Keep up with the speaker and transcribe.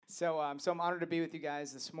So I'm honored to be with you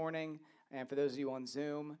guys this morning, and for those of you on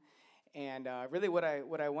Zoom. And really, what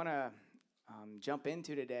I want to jump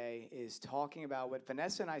into today is talking about what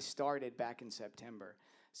Vanessa and I started back in September.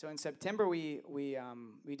 So in September, we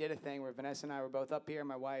did a thing where Vanessa and I were both up here,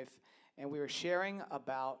 my wife, and we were sharing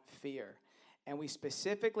about fear. And we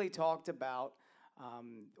specifically talked about,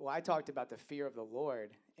 I talked about the fear of the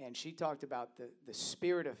Lord, and she talked about the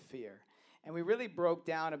spirit of fear. And we really broke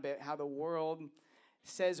down a bit how the world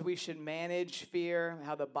says we should manage fear,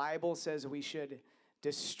 how the Bible says we should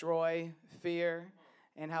destroy fear,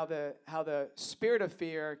 and how the spirit of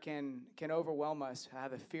fear can overwhelm us, how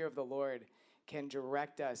the fear of the Lord can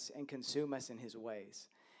direct us and consume us in his ways.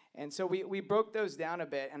 And so we broke those down a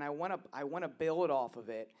bit, and I want to build off of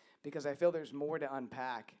it because I feel there's more to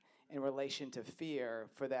unpack in relation to fear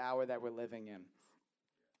for the hour that we're living in.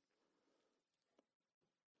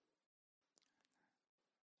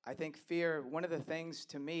 I think fear, one of the things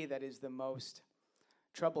to me that is the most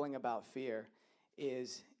troubling about fear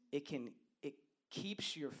is it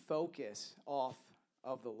keeps your focus off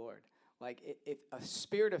of the Lord. Like if a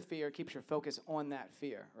spirit of fear keeps your focus on that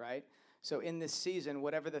fear, right? So in this season,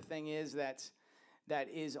 whatever the thing is that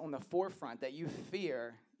is on the forefront that you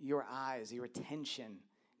fear, your eyes, your attention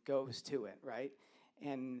goes to it, right?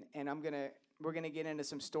 And we're gonna get into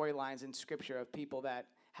some storylines in Scripture of people that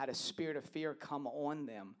had a spirit of fear come on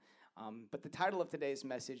them. But the title of today's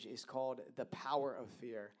message is called The Power of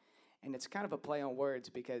Fear. And it's kind of a play on words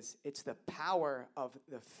because it's the power of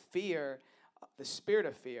the fear, the spirit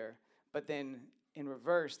of fear, but then in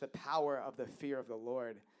reverse, the power of the fear of the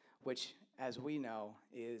Lord, which, as we know,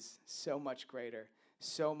 is so much greater,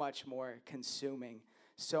 so much more consuming,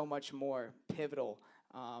 so much more pivotal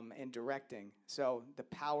and directing. So the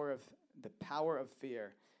power of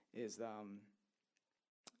fear is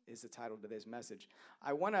the title to this message.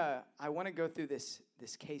 I wanna go through this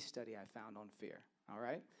case study I found on fear. All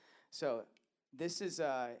right, so this is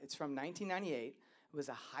it's from 1998. It was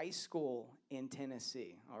a high school in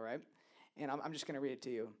Tennessee. All right, and I'm just gonna read it to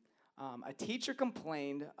you. A teacher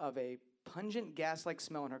complained of a pungent gas-like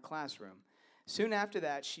smell in her classroom. Soon after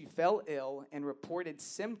that, she fell ill and reported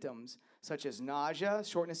symptoms such as nausea,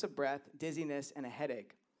 shortness of breath, dizziness, and a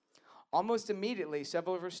headache. Almost immediately,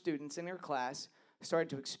 several of her students in her class started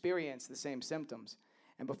to experience the same symptoms.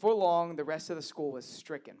 And before long, the rest of the school was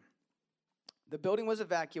stricken. The building was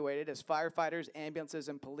evacuated as firefighters, ambulances,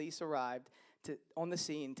 and police arrived on the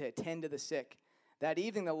scene to attend to the sick. That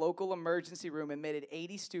evening, the local emergency room admitted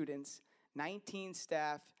 80 students, 19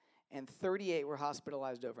 staff, and 38 were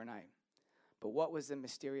hospitalized overnight. But what was the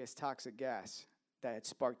mysterious toxic gas that had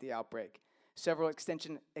sparked the outbreak? Several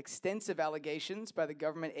extensive allegations by the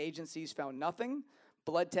government agencies found nothing.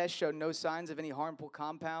 Blood tests showed no signs of any harmful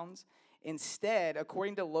compounds. Instead,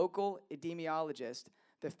 according to local epidemiologists,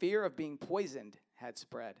 the fear of being poisoned had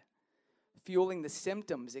spread, fueling the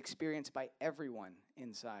symptoms experienced by everyone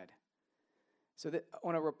inside. So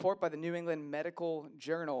on a report by the New England Medical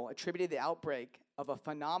Journal attributed the outbreak of a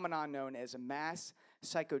phenomenon known as mass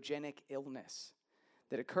psychogenic illness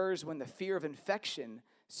that occurs when the fear of infection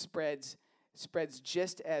spreads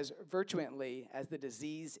just as virulently as the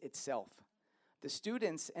disease itself. The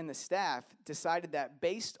students and the staff decided that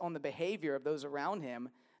based on the behavior of those around him,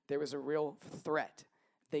 there was a real threat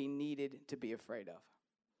they needed to be afraid of.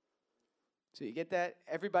 So you get that?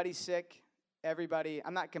 Everybody's sick.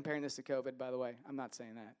 I'm not comparing this to COVID, by the way. I'm not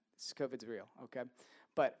saying that. COVID's real, okay?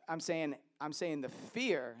 But I'm saying the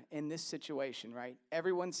fear in this situation, right?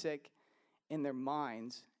 Everyone's sick in their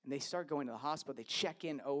minds, and they start going to the hospital. They check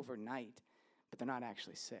in overnight, but they're not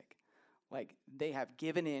actually sick. Like, they have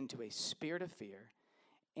given in to a spirit of fear.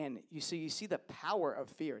 And you see the power of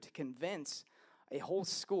fear to convince a whole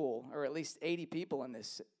school, or at least 80 people in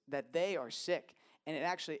this, that they are sick. And it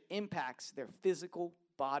actually impacts their physical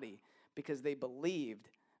body because they believed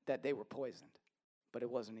that they were poisoned. But it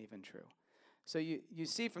wasn't even true. So you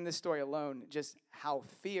see from this story alone just how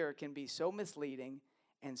fear can be so misleading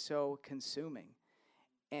and so consuming.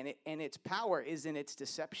 And its power is in its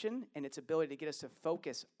deception and its ability to get us to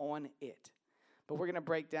focus on it. But we're going to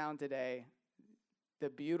break down today the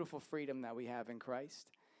beautiful freedom that we have in Christ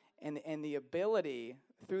and the ability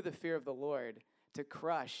through the fear of the Lord to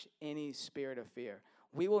crush any spirit of fear.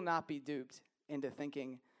 We will not be duped into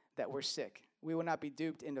thinking that we're sick. We will not be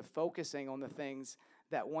duped into focusing on the things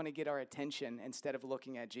that want to get our attention instead of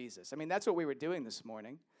looking at Jesus. I mean, that's what we were doing this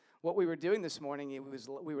morning. What we were doing this morning,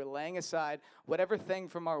 we were laying aside whatever thing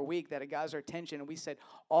from our week that had got our attention, and we said,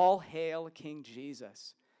 all hail King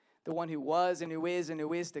Jesus, the one who was and who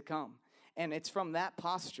is to come. And it's from that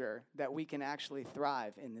posture that we can actually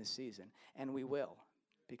thrive in this season, and we will,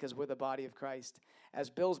 because we're the body of Christ. As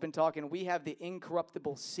Bill's been talking, we have the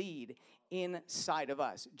incorruptible seed inside of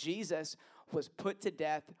us. Jesus was put to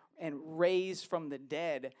death and raised from the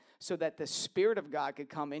dead so that the Spirit of God could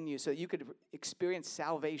come in you, so you could experience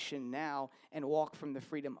salvation now and walk from the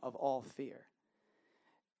freedom of all fear.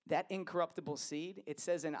 That incorruptible seed, it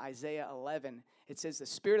says in Isaiah 11, it says the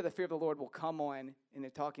spirit of the fear of the Lord will come on, and they're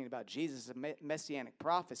talking about Jesus, a messianic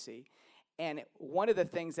prophecy. And one of the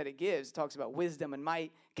things that it gives, talks about wisdom and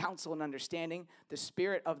might, counsel and understanding, the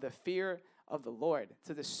spirit of the fear of the Lord.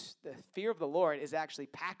 So the fear of the Lord is actually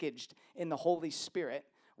packaged in the Holy Spirit,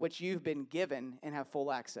 which you've been given and have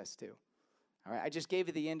full access to. All right, I just gave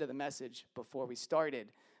you the end of the message before we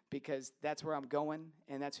started, because that's where I'm going,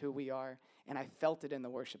 and that's who we are. And I felt it in the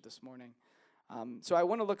worship this morning. So I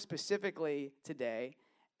want to look specifically today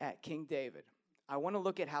at King David. I want to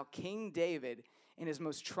look at how King David, in his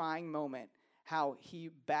most trying moment, how he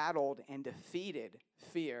battled and defeated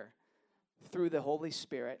fear through the Holy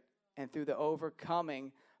Spirit and through the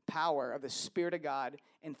overcoming power of the Spirit of God,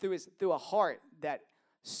 and through a heart that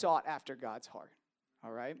sought after God's heart.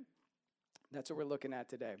 All right? That's what we're looking at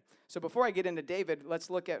today. So before I get into David, let's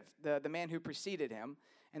look at the man who preceded him,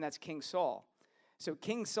 and that's King Saul. So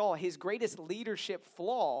King Saul, his greatest leadership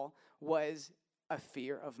flaw was a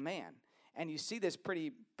fear of man. And you see this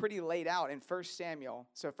pretty laid out in 1 Samuel.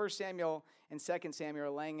 So 1 Samuel and 2 Samuel are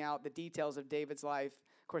laying out the details of David's life.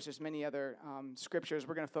 Of course, there's many other scriptures.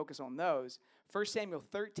 We're going to focus on those. 1 Samuel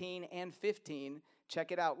 13 and 15,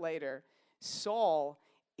 check it out later. Saul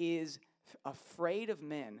is afraid of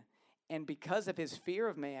men, and because of his fear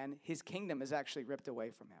of man, his kingdom is actually ripped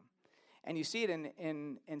away from him. And you see it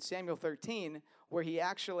in Samuel 13, where he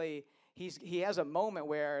has a moment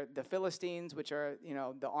where the Philistines, which are,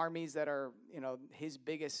 the armies that are, his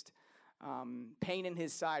biggest pain in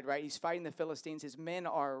his side, right? He's fighting the Philistines. His men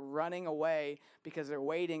are running away because they're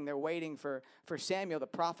waiting. They're waiting for Samuel, the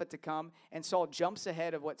prophet, to come. And Saul jumps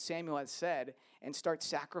ahead of what Samuel has said and starts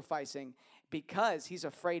sacrificing because he's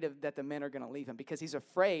afraid that the men are going to leave him, because he's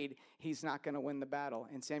afraid he's not going to win the battle.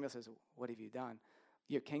 And Samuel says, "What have you done?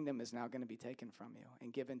 Your kingdom is now going to be taken from you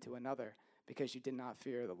and given to another because you did not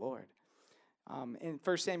fear the Lord." In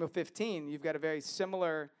 1 Samuel 15, you've got a very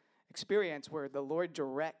similar experience where the Lord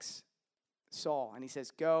directs Saul, and he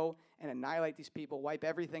says, "Go and annihilate these people, wipe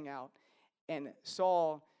everything out." And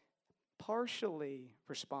Saul partially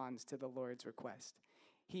responds to the Lord's request.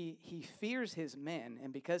 He fears his men,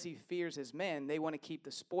 and because he fears his men, they want to keep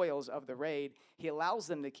the spoils of the raid. He allows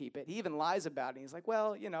them to keep it. He even lies about it. He's like,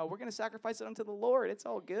 "Well, we're going to sacrifice it unto the Lord. It's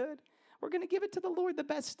all good. We're going to give it to the Lord, the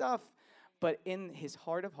best stuff." But in his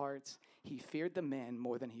heart of hearts, he feared the men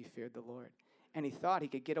more than he feared the Lord. And he thought he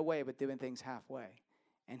could get away with doing things halfway.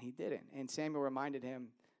 And he didn't. And Samuel reminded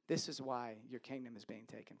him, this is why your kingdom is being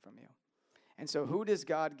taken from you. And so who does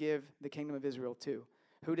God give the kingdom of Israel to?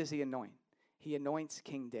 Who does he anoint? He anoints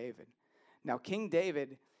King David. Now, King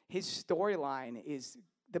David, his storyline is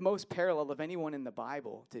the most parallel of anyone in the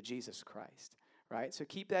Bible to Jesus Christ, right? So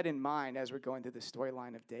keep that in mind as we're going through the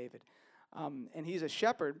storyline of David. And he's a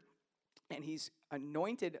shepherd, and he's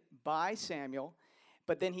anointed by Samuel,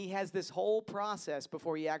 but then he has this whole process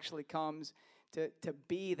before he actually comes to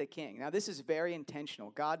be the king. Now, this is very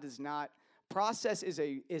intentional. God does not, process is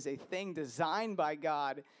a thing designed by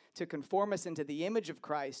God to conform us into the image of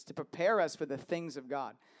Christ, to prepare us for the things of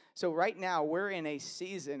God. So right now, we're in a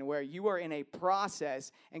season where you are in a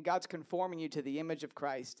process, and God's conforming you to the image of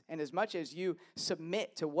Christ. And as much as you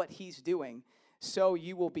submit to what he's doing, so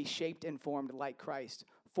you will be shaped and formed like Christ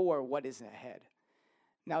for what is ahead.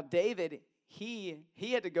 Now, David, he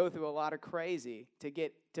had to go through a lot of crazy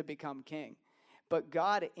to become king. But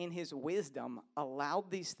God, in his wisdom,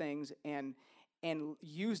 allowed these things and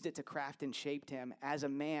used it to craft and shaped him as a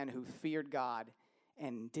man who feared God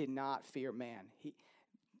and did not fear man.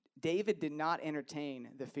 David did not entertain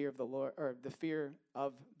the fear of the Lord, or the fear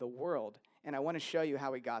of the world. And I want to show you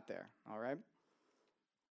how he got there, all right?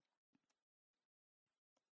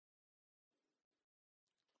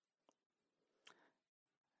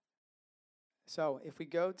 So if we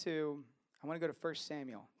go to, I want to go to 1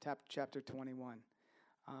 Samuel, chapter 21.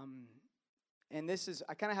 And this is,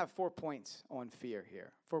 I kind of have 4 points on fear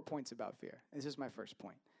here. 4 points about fear. This is my first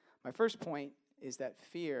point. My first point is that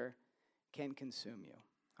fear can consume you,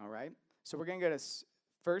 all right? So we're going to go to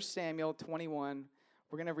 1 Samuel 21.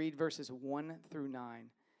 We're going to read verses 1 through 9.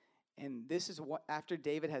 And this is what, after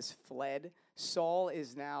David has fled, Saul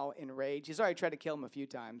is now enraged. He's already tried to kill him a few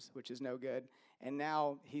times, which is no good. And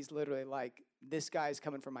now he's literally like, this guy's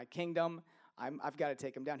coming for my kingdom. I've got to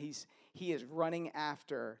take him down. He is running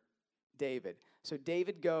after David. So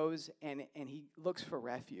David goes and he looks for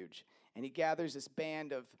refuge. and he gathers this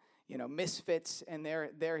band of, misfits, and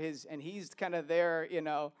and he's kind of there,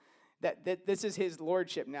 that this is his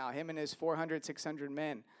lordship now, him and his 400, 600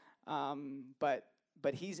 men.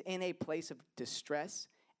 But he's in a place of distress,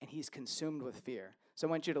 and he's consumed with fear. So I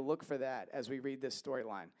want you to look for that as we read this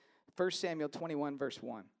storyline. 1 Samuel 21, verse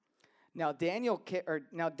 1. Now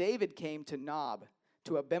David came to Nob,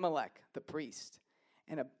 to Abimelech the priest,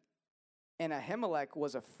 and Ahimelech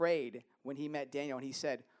was afraid when he met Daniel, and he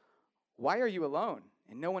said, "Why are you alone,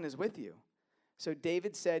 and no one is with you?" So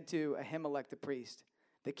David said to Ahimelech the priest,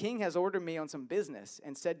 "The king has ordered me on some business,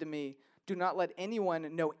 and said to me, 'Do not let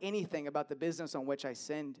anyone know anything about the business on which I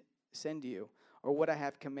send you, or what I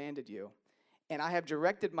have commanded you. And I have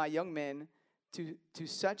directed my young men to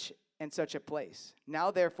such and such a place. Now,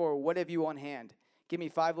 therefore, what have you on hand? Give me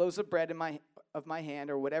 5 loaves of bread of my hand,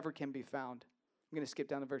 or whatever can be found.'" I'm going to skip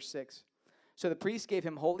down to verse 6. So the priest gave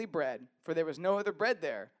him holy bread, for there was no other bread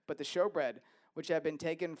there but the showbread, which had been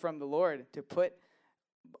taken from the Lord, to put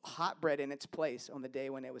hot bread in its place on the day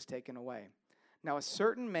when it was taken away. Now a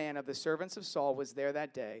certain man of the servants of Saul was there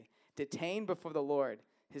that day, detained before the Lord.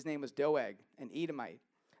 His name was Doeg, an Edomite,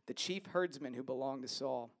 the chief herdsman who belonged to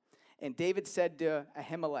Saul. And David said to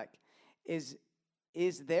Ahimelech, Is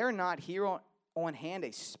there not here on hand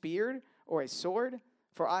a spear or a sword?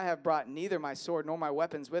 For I have brought neither my sword nor my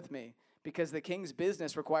weapons with me, because the king's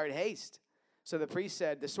business required haste. So the priest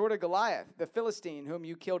said, "The sword of Goliath, the Philistine, whom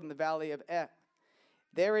you killed in the valley of Eph.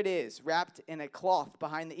 There it is, wrapped in a cloth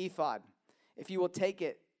behind the ephod. If you will take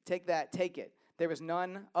it. There is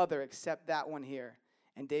none other except that one here."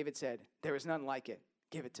 And David said, "There is none like it.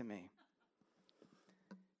 Give it to me."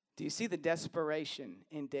 Do you see the desperation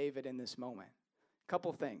in David in this moment? A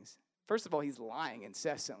couple things. First of all, he's lying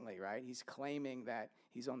incessantly, right? He's claiming that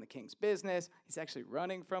he's on the king's business. He's actually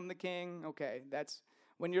running from the king. Okay, that's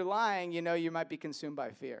when you're lying, you might be consumed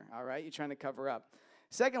by fear, all right? You're trying to cover up.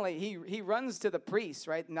 Secondly, he runs to the priest,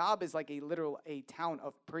 right? Nob is like a town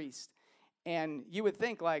of priests. And you would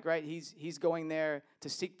think, right, he's going there to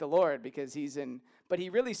seek the Lord because but he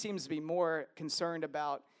really seems to be more concerned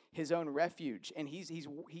about his own refuge. And he's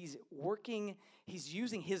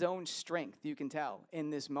using his own strength, you can tell, in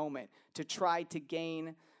this moment to try to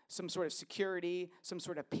gain some sort of security, some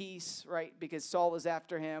sort of peace, right? Because Saul is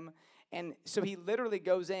after him. And so he literally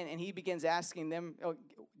goes in and he begins asking them, "Oh, do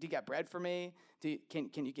you got bread for me?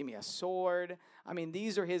 Can you give me a sword?" I mean,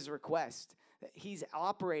 these are his requests. He's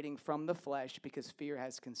operating from the flesh because fear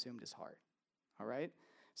has consumed his heart. All right?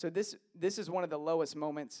 So this is one of the lowest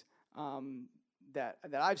moments that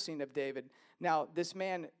I've seen of David. Now, this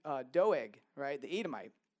man, Doeg, right, the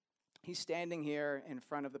Edomite, he's standing here in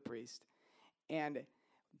front of the priest. And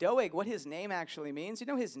Doeg, what his name actually means,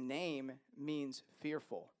 his name means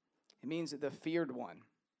fearful. It means the feared one,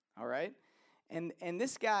 all right? And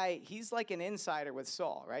this guy, he's like an insider with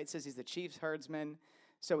Saul, right? It says he's the chief herdsman.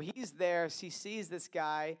 So he's there, he sees this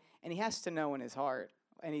guy, and he has to know in his heart.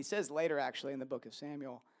 And he says later, actually, in the book of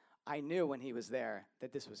Samuel, "I knew when he was there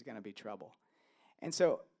that this was going to be trouble." And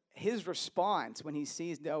so his response when he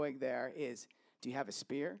sees Doeg there is, "Do you have a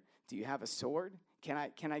spear? Do you have a sword? Can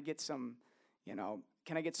I get some,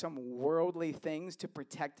 can I get some worldly things to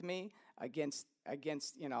protect me against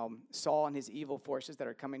Saul and his evil forces that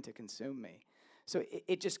are coming to consume me?" So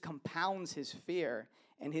it just compounds his fear,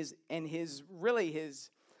 and his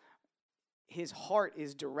heart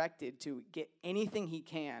is directed to get anything he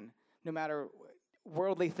can, no matter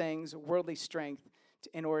worldly things, worldly strength,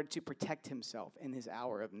 in order to protect himself in his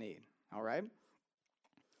hour of need. All right?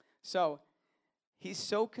 So he's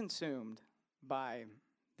so consumed by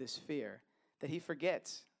this fear that he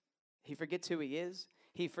forgets. He forgets who he is.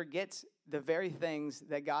 He forgets the very things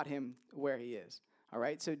that got him where he is. All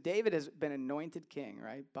right? So David has been anointed king,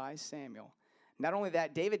 right, by Samuel. Not only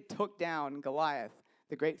that, David took down Goliath,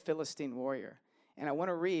 the great Philistine warrior. And I want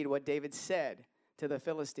to read what David said to the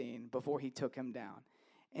Philistine before he took him down.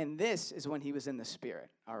 And this is when he was in the spirit,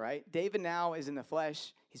 all right? David now is in the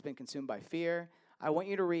flesh. He's been consumed by fear. I want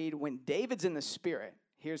you to read when David's in the spirit.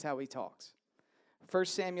 Here's how he talks. 1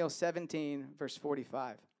 Samuel 17, verse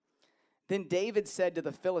 45. Then David said to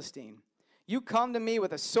the Philistine, "You come to me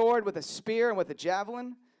with a sword, with a spear, and with a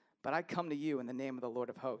javelin, but I come to you in the name of the Lord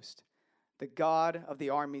of hosts, the God of the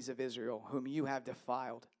armies of Israel, whom you have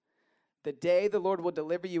defiled. The day the Lord will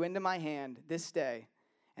deliver you into my hand, this day,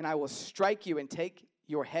 and I will strike you and take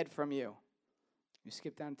your head from you." You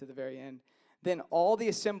skip down to the very end. "Then all the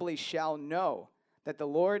assembly shall know that the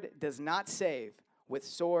Lord does not save with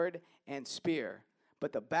sword and spear,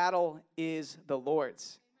 but the battle is the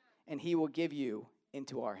Lord's, and he will give you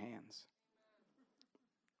into our hands."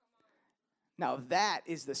 Now that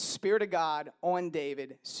is the Spirit of God on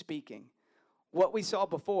David speaking. What we saw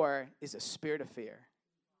before is a spirit of fear.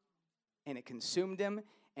 And it consumed him,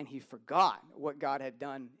 and he forgot what God had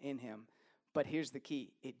done in him. But here's the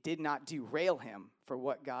key. It did not derail him for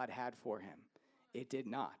what God had for him. It did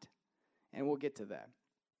not. And we'll get to that.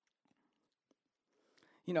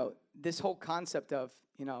 You know, this whole concept of,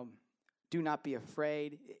 do not be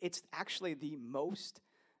afraid, it's actually the most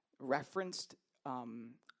referenced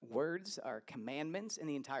words or commandments in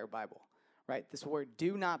the entire Bible, right? This word,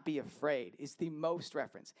 do not be afraid, is the most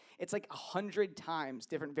referenced. It's like 100 times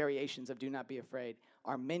different variations of do not be afraid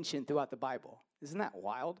are mentioned throughout the Bible. Isn't that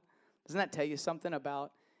wild? Doesn't that tell you something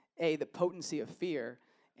about, the potency of fear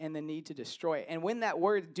and the need to destroy it? And when that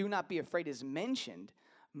word, do not be afraid, is mentioned,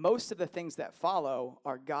 most of the things that follow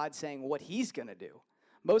are God saying what he's going to do.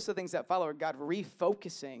 Most of the things that follow are God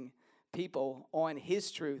refocusing people on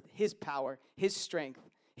his truth, his power, his strength,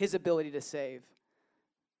 his ability to save.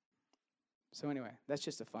 So anyway, that's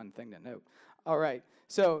just a fun thing to note. All right,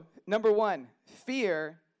 so number 1,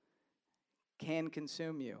 fear can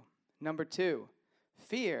consume you. Number 2,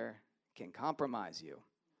 fear can compromise you.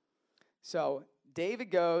 So David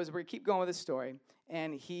goes, we keep going with this story,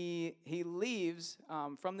 and he leaves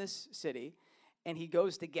from this city, and he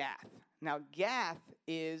goes to Gath. Now, Gath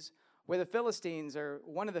is where the Philistines, or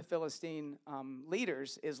one of the Philistine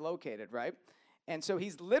leaders, is located, right? And so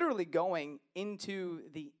he's literally going into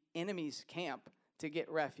the enemy's camp to get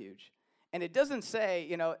refuge. And it doesn't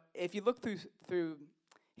say, if you look through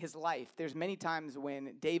his life, there's many times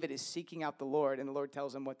when David is seeking out the Lord, and the Lord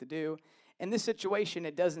tells him what to do. In this situation,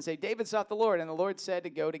 it doesn't say, David sought the Lord, and the Lord said to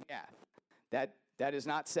go to Gath. That is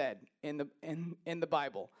not said in the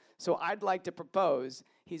Bible. So I'd like to propose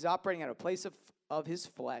he's operating at a place of his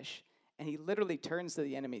flesh, and he literally turns to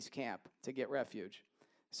the enemy's camp to get refuge.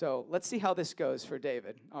 So let's see how this goes for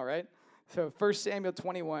David, all right? So 1 Samuel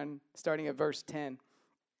 21, starting at verse 10.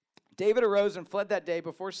 David arose and fled that day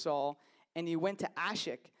before Saul, and he went to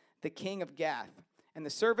Ashik, the king of Gath. And the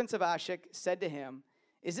servants of Ashik said to him,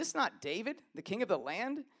 is this not David, the king of the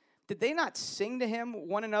land? Did they not sing to him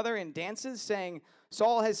one another in dances, saying,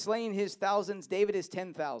 Saul has slain his thousands, David his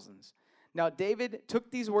 10,000s? Now David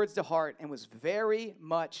took these words to heart and was very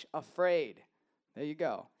much afraid. There you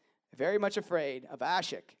go. Very much afraid of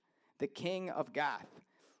Ashik, the king of Gath.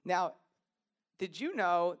 Now, did you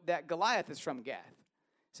know that Goliath is from Gath?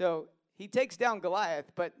 So he takes down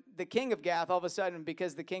Goliath, but the king of Gath, all of a sudden,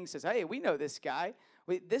 because the king says, hey, we know this guy.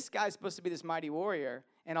 This guy's supposed to be this mighty warrior,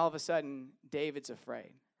 and all of a sudden, David's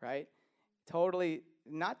afraid, right? Totally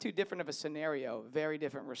not too different of a scenario, very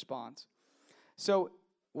different response. So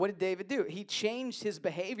what did David do? He changed his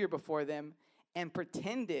behavior before them and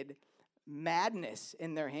pretended madness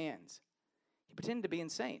in their hands. He pretended to be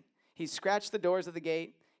insane. He scratched the doors of the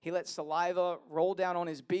gate. He let saliva roll down on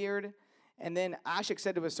his beard. And then Ashik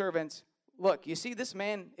said to his servants, look, you see, this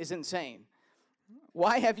man is insane.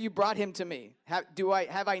 Why have you brought him to me? Have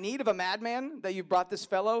I need of a madman that you've brought this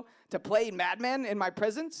fellow to play madman in my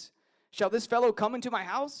presence? Shall this fellow come into my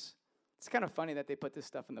house? It's kind of funny that they put this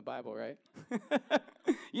stuff in the Bible, right?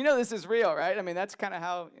 This is real, right? I mean, that's kind of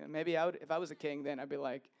how, maybe if I was a king, then I'd be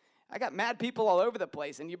like, I got mad people all over the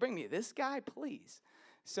place, and you bring me this guy, please.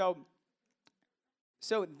 So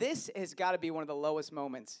this has got to be one of the lowest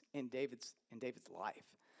moments in David's life.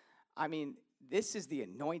 I mean, this is the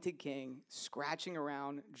anointed king scratching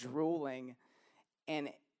around, drooling, and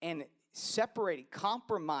separating,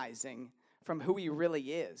 compromising from who he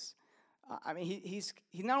really is. He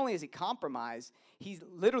not only is he compromised, he's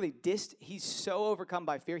literally he's so overcome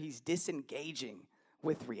by fear, he's disengaging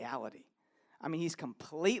with reality. I mean, he's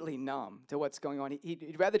completely numb to what's going on.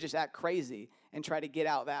 He'd rather just act crazy and try to get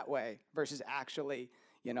out that way versus actually,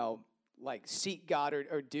 seek God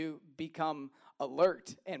or become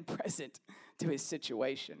alert and present to his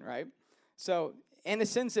situation, right? So, in a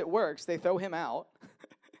sense, it works. They throw him out,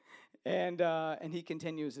 and he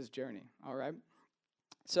continues his journey, all right?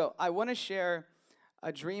 So, I want to share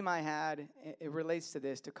a dream I had. It relates to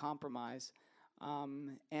this, to compromise.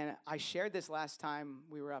 And I shared this last time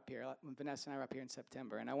we were up here, when Vanessa and I were up here in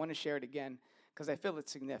September, and I want to share it again because I feel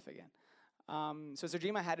it's significant. So it's a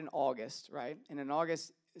dream I had in August, right? And in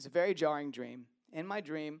August, it's a very jarring dream. In my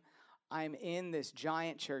dream, I'm in this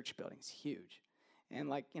giant church building. It's huge.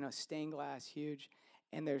 And stained glass, huge.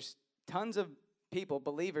 And there's tons of people,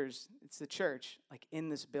 believers, it's the church, in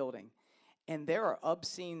this building. And there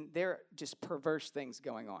are just perverse things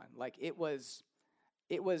going on. It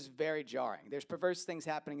was very jarring. There's perverse things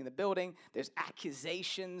happening in the building. There's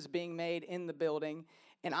accusations being made in the building.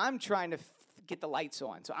 And I'm trying to get the lights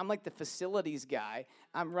on. So I'm like the facilities guy.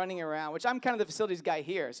 I'm running around, which I'm kind of the facilities guy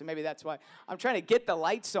here, so maybe that's why. I'm trying to get the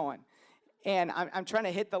lights on, and I'm trying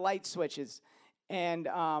to hit the light switches. And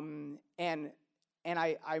I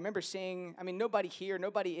remember seeing, I mean, nobody here,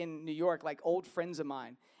 nobody in New York, like old friends of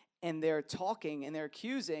mine, and they're talking and they're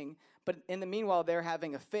accusing, but in the meanwhile, they're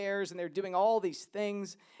having affairs and they're doing all these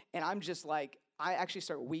things, and I'm just like, I actually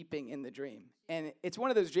start weeping in the dream. And it's one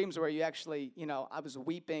of those dreams where you actually, I was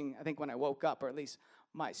weeping, I think when I woke up, or at least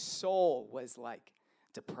my soul was like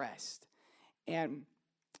depressed. And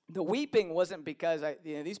the weeping wasn't because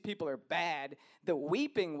these people are bad. The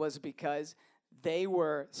weeping was because they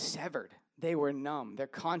were severed. They were numb. Their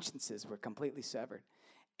consciences were completely severed.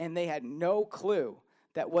 And they had no clue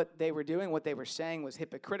that what they were doing, what they were saying was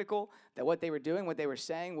hypocritical, that what they were doing, what they were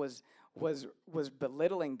saying was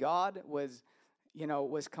belittling God, was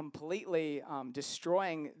completely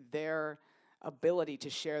destroying their ability to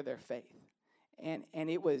share their faith. And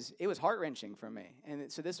it was heart-wrenching for me.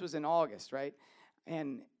 And so this was in August, right?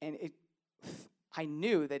 And I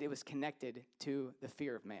knew that it was connected to the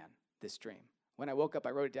fear of man, this dream. When I woke up, I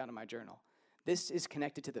wrote it down in my journal. This is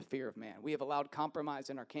connected to the fear of man. We have allowed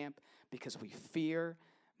compromise in our camp because we fear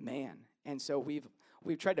man. And so we've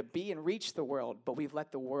tried to be and reach the world, but we've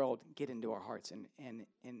let the world get into our hearts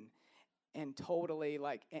and totally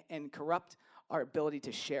and corrupt our ability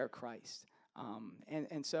to share Christ.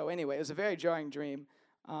 And so anyway, it was a very jarring dream,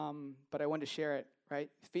 but I wanted to share it,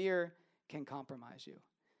 right? Fear can compromise you.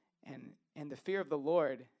 And the fear of the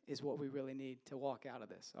Lord is what we really need to walk out of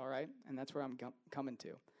this, all right? And that's where I'm coming to.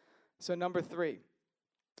 So number 3,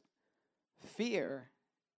 fear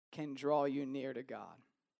can draw you near to God.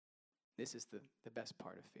 This is the best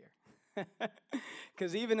part of fear.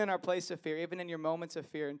 Because even in our place of fear, even in your moments of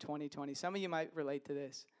fear in 2020, some of you might relate to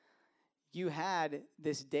this. You had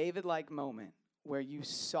this David-like moment where you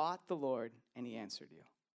sought the Lord and he answered you,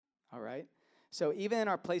 all right? So even in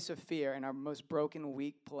our place of fear, in our most broken,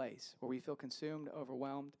 weak place, where we feel consumed,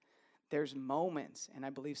 overwhelmed, there's moments, and I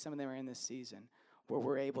believe some of them are in this season, where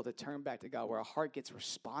we're able to turn back to God, where our heart gets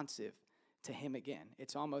responsive to him again.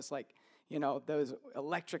 It's almost like, those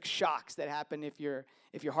electric shocks that happen if your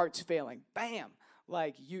heart's failing. Bam!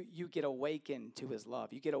 Like you get awakened to his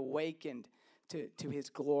love. You get awakened to his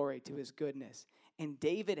glory, to his goodness. And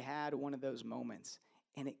David had one of those moments,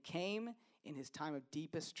 and it came in his time of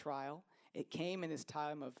deepest trial. It came in his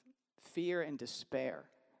time of fear and despair.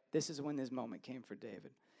 This is when this moment came for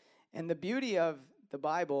David. And the beauty of the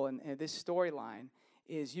Bible and this storyline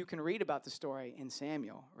is you can read about the story in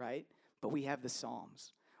Samuel, right? But we have the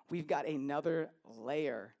Psalms. We've got another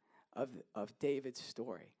layer of David's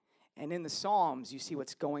story. And in the Psalms, you see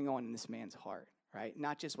what's going on in this man's heart, right?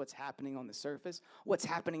 Not just what's happening on the surface, what's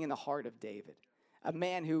happening in the heart of David. A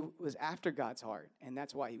man who was after God's heart, and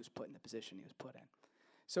that's why he was put in the position he was put in.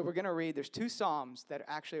 So we're going to read, there's 2 Psalms that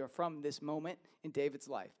actually are from this moment in David's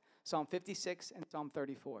life. Psalm 56 and Psalm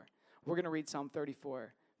 34. We're going to read Psalm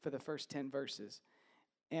 34 for the first 10 verses.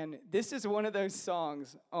 And this is one of those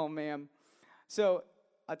songs, oh man. So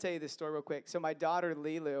I'll tell you this story real quick. So my daughter,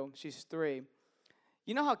 Lilu, she's 3.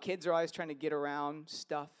 You know how kids are always trying to get around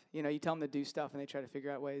stuff? You tell them to do stuff and they try to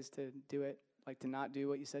figure out ways to do it, like to not do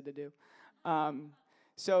what you said to do.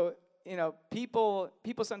 So people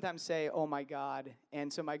sometimes say, oh, my God.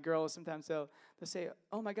 And so my girls, sometimes they'll say,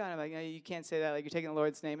 oh, my God. I'm like, no, you can't say that. Like, you're taking the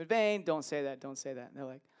Lord's name in vain. Don't say that. Don't say that. And they're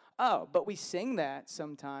like, oh, but we sing that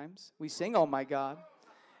sometimes. We sing, oh, my God.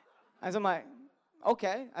 And so I'm like,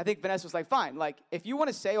 okay. I think Vanessa was like, fine. Like, if you want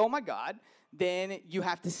to say, oh, my God, then you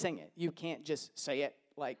have to sing it. You can't just say it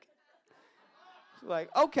like,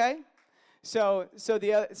 okay. So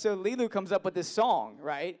Lilu comes up with this song,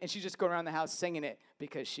 right? And she's just going around the house singing it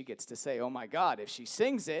because she gets to say, oh, my God, if she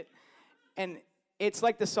sings it. And it's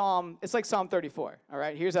like Psalm 34, all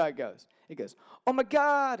right? Here's how it goes. It goes, oh, my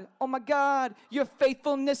God, your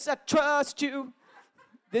faithfulness, I trust you.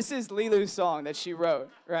 This is Lilu's song that she wrote,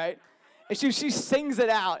 right? And she sings it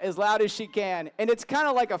out as loud as she can. And it's kind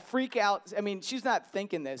of like a freak out. I mean, she's not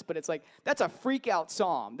thinking this, but it's like, that's a freak out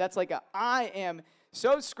psalm. That's like I am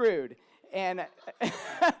so screwed. And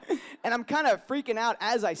and I'm kind of freaking out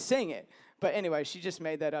as I sing it. But anyway, she just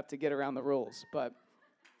made that up to get around the rules. But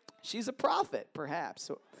she's a prophet, perhaps.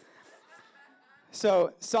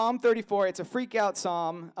 So Psalm 34, it's a freak out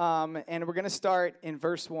psalm, and we're going to start in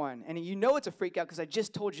verse 1. And you know it's a freak out because I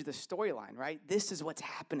just told you the storyline, right? This is what's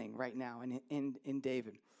happening right now in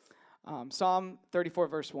David. Psalm 34,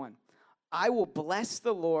 verse 1. I will bless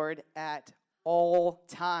the Lord at all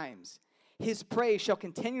times. His praise shall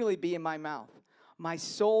continually be in my mouth. My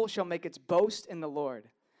soul shall make its boast in the Lord.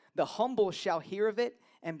 The humble shall hear of it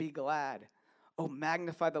and be glad. Oh,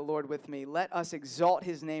 magnify the Lord with me. Let us exalt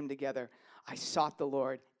his name together. I sought the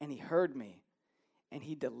Lord, and he heard me, and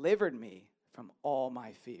he delivered me from all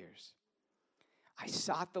my fears. I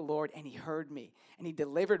sought the Lord, and he heard me, and he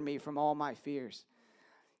delivered me from all my fears.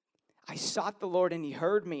 I sought the Lord, and he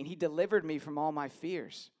heard me, and he delivered me from all my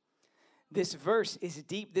fears. This verse is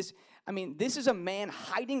deep. This is a man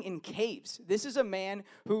hiding in caves. This is a man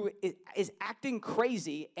who is acting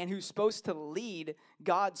crazy and who's supposed to lead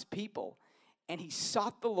God's people. And he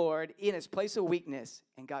sought the Lord in his place of weakness,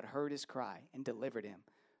 and God heard his cry and delivered him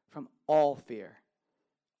from all fear,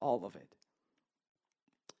 all of it.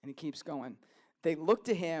 And he keeps going. They looked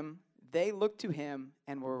to him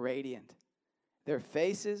and were radiant. Their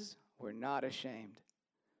faces were not ashamed.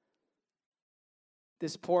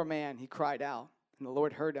 This poor man, he cried out, and the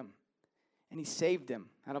Lord heard him, and he saved him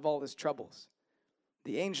out of all his troubles.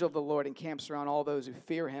 The angel of the Lord encamps around all those who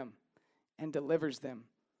fear him and delivers them.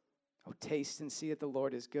 Oh, taste and see that the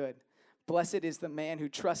Lord is good. Blessed is the man who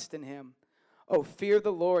trusts in him. Oh, fear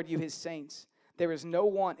the Lord, you his saints. There is no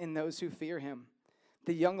want in those who fear him.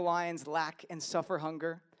 The young lions lack and suffer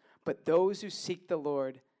hunger, but those who seek the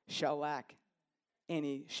Lord shall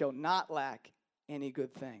not lack any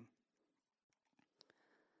good thing.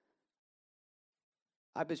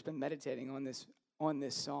 I've just been meditating on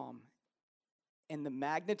this psalm and the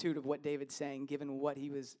magnitude of what David's saying, given what he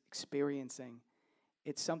was experiencing.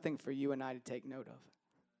 It's something for you and I to take note of.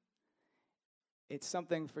 It's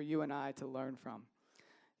something for you and I to learn from.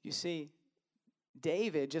 You see,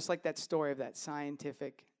 David, just like that story of that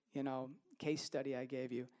scientific, case study I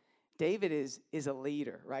gave you, David is a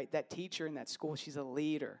leader, right? That teacher in that school, she's a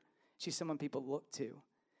leader. She's someone people look to.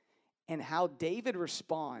 And how David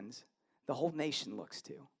responds, the whole nation looks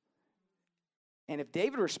to. And if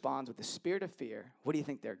David responds with the spirit of fear, what do you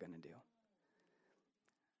think they're going to do?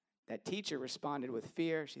 That teacher responded with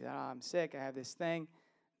fear. She thought, I'm sick, I have this thing.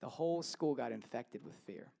 The whole school got infected with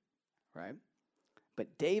fear, right?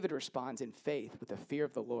 But David responds in faith with the fear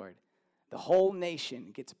of the Lord. The whole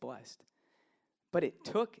nation gets blessed. But it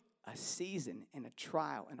took a season and a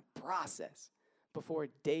trial and a process before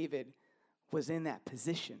David was in that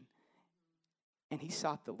position. And he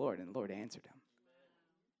sought the Lord, and the Lord answered him.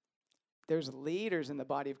 There's leaders in the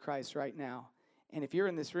body of Christ right now, and if you're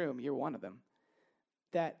in this room, you're one of them,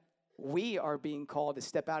 that we are being called to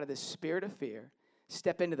step out of this spirit of fear,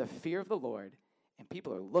 step into the fear of the Lord, and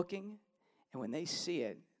people are looking, and when they see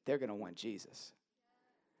it, they're going to want Jesus.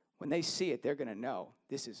 When they see it, they're going to know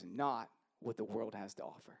this is not what the world has to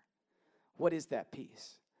offer. What is that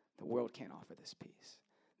peace? The world can't offer this peace.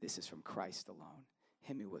 This is from Christ alone,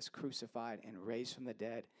 him who was crucified and raised from the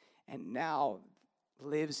dead, and now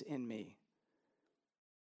lives in me.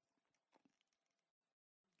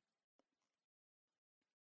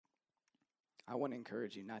 I want to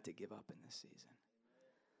encourage you not to give up in this season.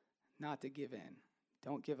 Not to give in.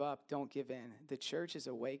 Don't give up. Don't give in. The church is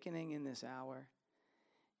awakening in this hour.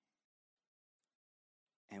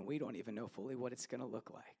 And we don't even know fully what it's going to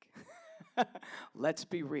look like. Let's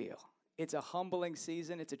be real. It's a humbling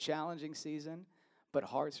season. It's a challenging season. But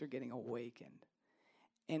hearts are getting awakened.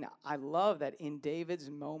 And I love that in David's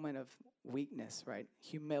moment of weakness, right?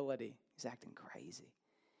 Humility. He's acting crazy.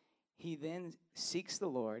 He then seeks the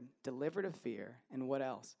Lord, delivered of fear, and what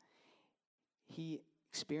else? He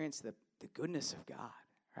experienced the goodness of God,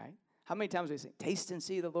 right? How many times do we say, taste and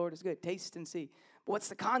see the Lord is good, taste and see. But what's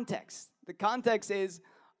the context? The context is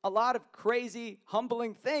a lot of crazy,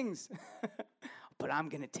 humbling things. But I'm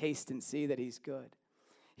going to taste and see that he's good.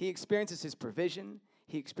 He experiences his provision.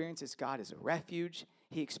 He experiences God as a refuge.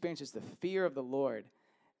 He experiences the fear of the Lord.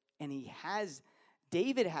 And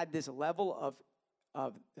David had this level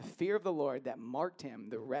of the fear of the Lord that marked him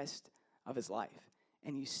the rest of his life.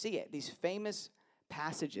 And you see it, these famous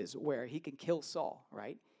passages where he can kill Saul,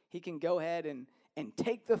 right? He can go ahead and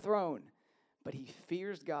take the throne, but he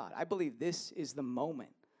fears God. I believe this is the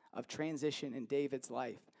moment of transition in David's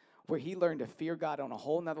life where he learned to fear God on a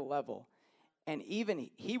whole nother level. And even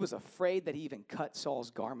he was afraid that he even cut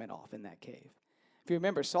Saul's garment off in that cave. If you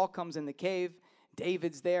remember, Saul comes in the cave,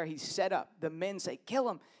 David's there, he's set up. The men say, kill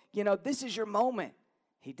him. This is your moment.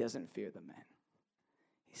 He doesn't fear the men.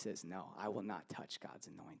 He says, no, I will not touch God's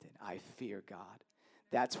anointed. I fear God.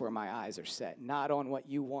 That's where my eyes are set, not on what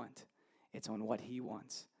you want. It's on what he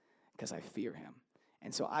wants because I fear him.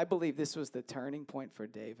 And so I believe this was the turning point for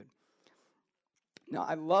David. Now,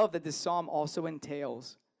 I love that this psalm also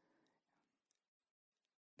entails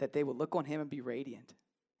that they will look on him and be radiant,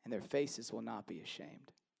 and their faces will not be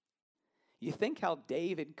ashamed. You think how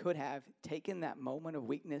David could have taken that moment of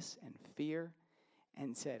weakness and fear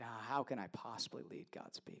and said, how can I possibly lead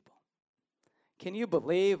God's people? Can you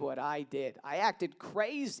believe what I did? I acted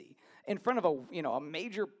crazy in front of a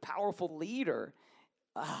major, powerful leader.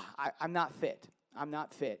 I'm not fit. I'm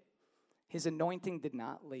not fit. His anointing did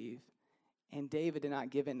not leave, and David did not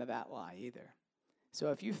give in to that lie either. So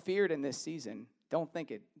if you feared in this season, don't think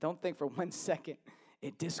for 1 second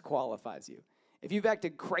it disqualifies you. If you've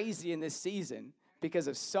acted crazy in this season because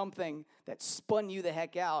of something that spun you the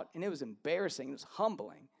heck out, and it was embarrassing, it was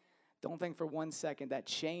humbling, don't think for 1 second that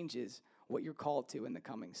changes what you're called to in the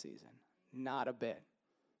coming season. Not a bit.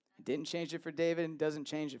 It didn't change it for David, and doesn't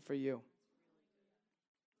change it for you.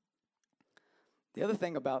 The other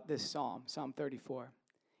thing about this psalm, Psalm 34,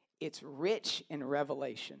 it's rich in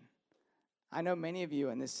revelation. I know many of you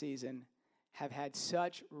in this season have had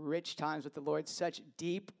such rich times with the Lord, such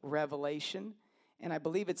deep revelation, and I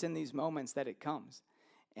believe it's in these moments that it comes.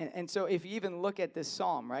 And so if you even look at this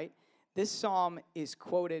psalm, right, this psalm is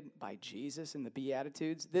quoted by Jesus in the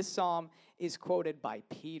Beatitudes. This psalm is quoted by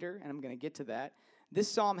Peter, and I'm going to get to that. This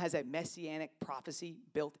psalm has a messianic prophecy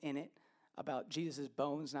built in it about Jesus'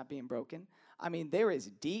 bones not being broken. I mean, there is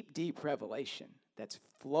deep, deep revelation that's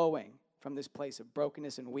flowing from this place of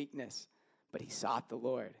brokenness and weakness. But he sought the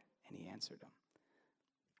Lord, and he answered him.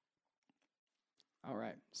 All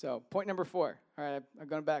right, so point number 4. All right, I'm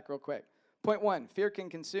going back real quick. Point 1, fear can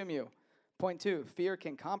consume you. Point 2, fear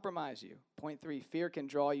can compromise you. Point 3, fear can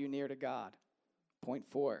draw you near to God. Point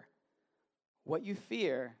 4, what you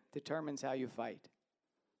fear determines how you fight.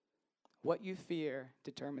 What you fear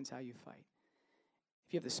determines how you fight.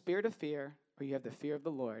 If you have the spirit of fear or you have the fear of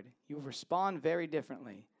the Lord, you will respond very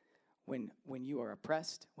differently when you are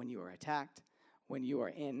oppressed, when you are attacked, when you are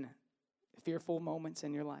in fearful moments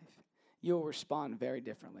in your life. You will respond very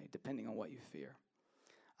differently depending on what you fear.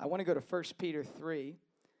 I want to go to 1 Peter 3.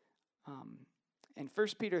 And 1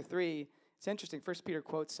 Peter 3, it's interesting. 1 Peter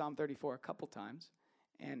quotes Psalm 34 a couple times.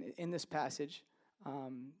 And in this passage,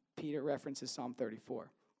 Peter references Psalm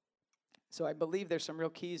 34. So I believe there's some real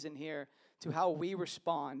keys in here to how we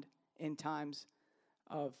respond in times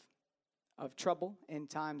of trouble, in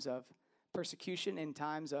times of persecution, in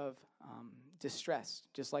times of distress,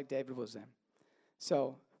 just like David was in.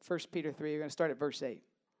 So 1 Peter 3, you're going to start at verse 8.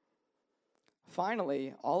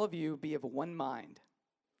 Finally, all of you be of one mind,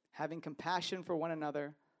 having compassion for one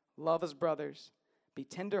another, love as brothers, be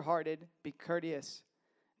tenderhearted, be courteous,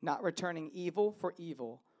 not returning evil for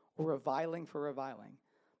evil or reviling for reviling,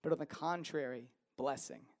 but on the contrary,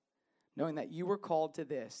 blessing, knowing that you were called to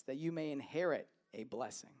this, that you may inherit a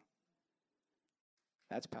blessing.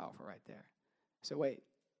 That's powerful right there. So wait,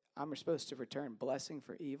 I'm supposed to return blessing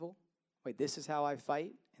for evil? Wait, this is how I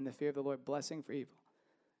fight in the fear of the Lord, blessing for evil.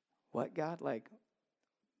 What, God?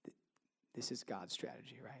 This is God's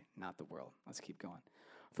strategy, right? Not the world. Let's keep going.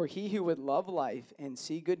 For he who would love life and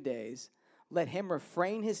see good days, let him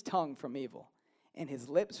refrain his tongue from evil and his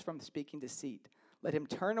lips from speaking deceit. Let him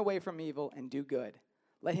turn away from evil and do good.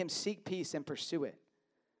 Let him seek peace and pursue it.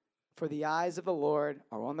 For the eyes of the Lord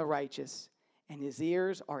are on the righteous, and his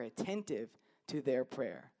ears are attentive to their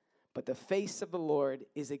prayer. But the face of the Lord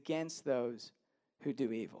is against those who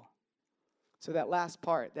do evil. So that last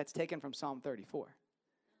part, that's taken from Psalm 34.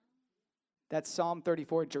 That's Psalm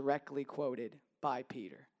 34 directly quoted by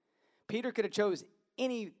Peter. Peter could have chose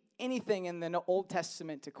anything in the Old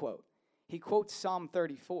Testament to quote. He quotes Psalm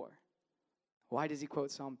 34. Why does he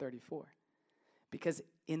quote Psalm 34? Because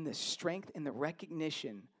in the strength and the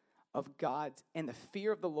recognition of God and the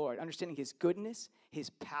fear of the Lord, understanding his goodness, his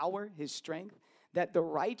power, his strength, that the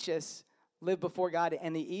righteous live before God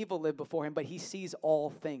and the evil live before him, but he sees all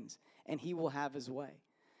things and he will have his way.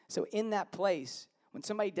 So in that place, when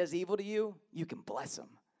somebody does evil to you, you can bless them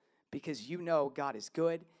because you know God is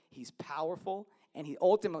good, he's powerful, and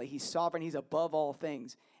he's sovereign, he's above all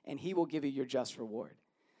things, and he will give you your just reward.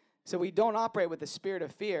 So we don't operate with the spirit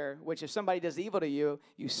of fear, which if somebody does evil to you,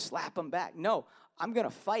 you slap them back. No, I'm going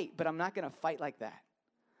to fight, but I'm not going to fight like that.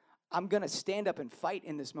 I'm going to stand up and fight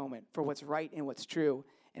in this moment for what's right and what's true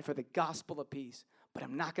and for the gospel of peace, but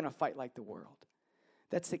I'm not going to fight like the world.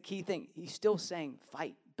 That's the key thing. He's still saying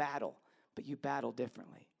fight, battle, but you battle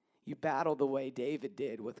differently. You battle the way David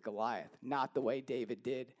did with Goliath, not the way David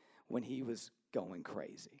did when he was going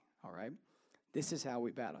crazy, all right? This is how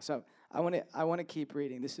we battle. So I want to keep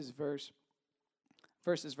reading. This is verse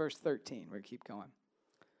 13. We're going to keep going.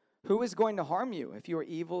 Who is going to harm you if you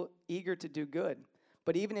are eager to do good?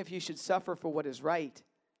 But even if you should suffer for what is right,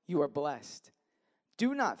 you are blessed.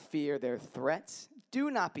 Do not fear their threats. Do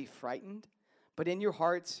not be frightened, but in your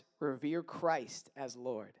hearts revere Christ as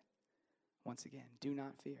Lord. Once again, do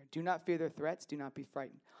not fear. Do not fear their threats. Do not be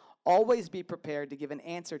frightened. Always be prepared to give an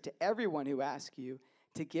answer to everyone who asks you,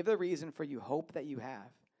 to give the reason for you hope that you have,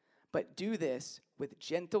 But do this with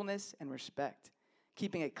gentleness and respect,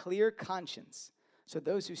 keeping a clear conscience, so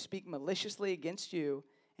those who speak maliciously against you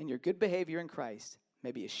and your good behavior in Christ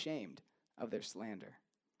may be ashamed of their slander.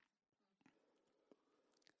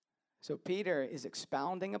 So Peter is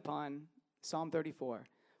expounding upon Psalm 34,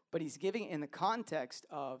 but he's giving it in the context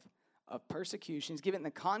of persecution. He's giving it in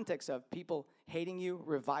the context of people hating you,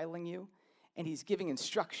 reviling you, and he's giving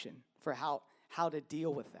instruction for how to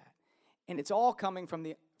deal with that. And it's all coming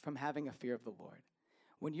from having a fear of the Lord.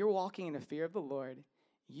 When you're walking in a fear of the Lord,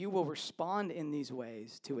 you will respond in these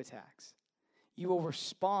ways to attacks. You will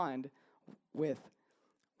respond with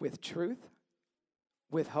truth,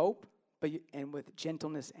 with hope, and with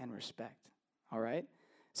gentleness and respect. All right?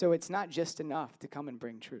 So it's not just enough to come and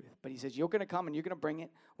bring truth. But he says you're going to come and you're going to bring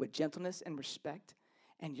it with gentleness and respect,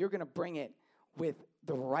 and you're going to bring it with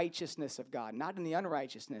the righteousness of God, not in the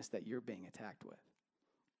unrighteousness that you're being attacked with.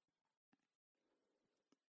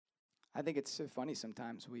 I think it's so funny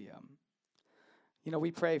sometimes we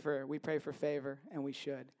pray for favor, and we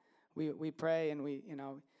should. We pray and we,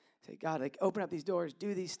 say, God, like, open up these doors,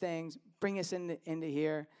 do these things, bring us into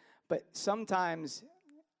here. But sometimes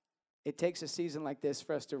it takes a season like this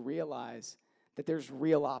for us to realize that there's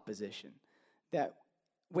real opposition. That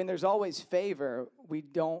when there's always favor, we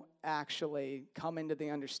don't actually come into the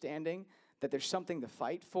understanding that there's something to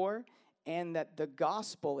fight for, and that the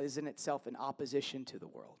gospel is in itself in opposition to the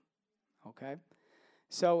world. Okay?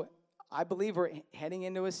 So I believe we're heading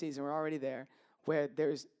into a season, we're already there, where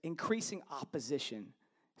there's increasing opposition,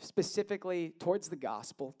 specifically towards the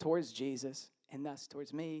gospel, towards Jesus, and thus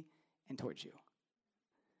towards me and towards you.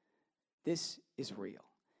 This is real.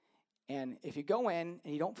 And if you go in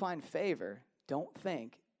and you don't find favor, don't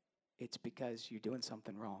think it's because you're doing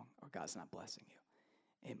something wrong or God's not blessing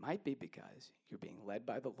you. It might be because you're being led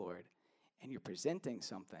by the Lord and you're presenting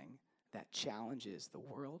something that challenges the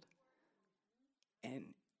world,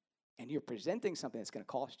 and you're presenting something that's going to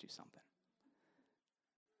cost you something.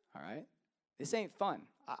 All right? This ain't fun.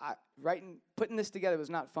 Putting this together was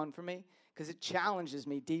not fun for me because it challenges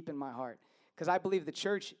me deep in my heart. Because I believe the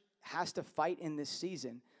church has to fight in this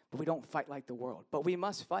season, but we don't fight like the world. But we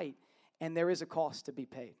must fight, and there is a cost to be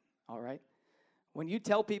paid. All right? When you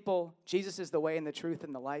tell people Jesus is the way and the truth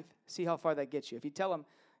and the life, see how far that gets you. If you tell them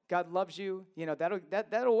God loves you,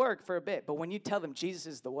 that'll work for a bit. But when you tell them Jesus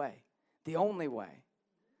is the way, the only way,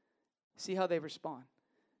 see how they respond.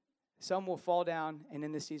 Some will fall down, and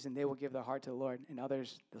in this season, they will give their heart to the Lord, and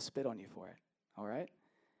others, they'll spit on you for it. All right?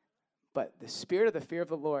 But the spirit of the fear of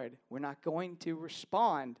the Lord, we're not going to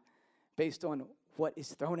respond based on what is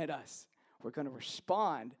thrown at us. We're going to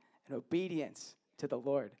respond in obedience to the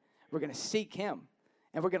Lord. We're going to seek him,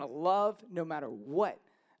 and we're going to love no matter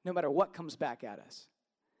what comes back at us.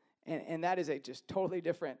 And that is a just totally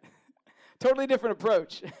different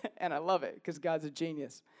approach, and I love it because God's a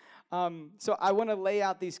genius. So I want to lay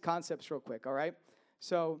out these concepts real quick, all right?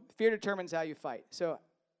 So fear determines how you fight. So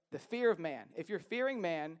the fear of man. If you're fearing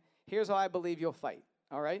man, here's how I believe you'll fight,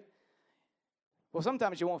 all right? Well,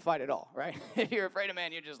 sometimes you won't fight at all, right? If you're afraid of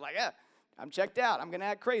man, you're just like, I'm checked out. I'm going to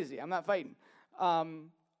act crazy. I'm not fighting.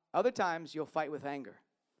 Other times, you'll fight with anger.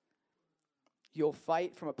 You'll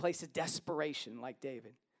fight from a place of desperation like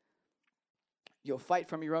David. You'll fight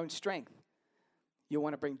from your own strength. You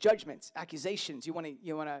want to bring judgments, accusations. You want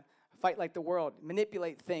to fight like the world,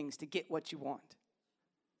 manipulate things to get what you want.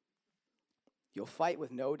 You'll fight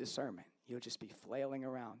with no discernment. You'll just be flailing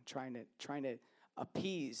around, trying to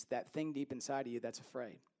appease that thing deep inside of you that's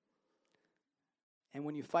afraid. And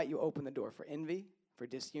when you fight, you open the door for envy, for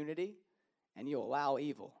disunity, and you'll allow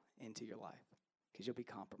evil into your life because you'll be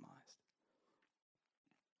compromised.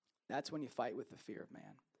 That's when you fight with the fear of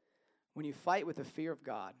man. When you fight with the fear of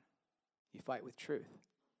God, you fight with truth.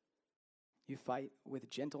 You fight with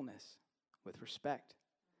gentleness, with respect.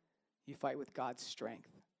 You fight with God's strength.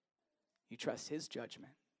 You trust his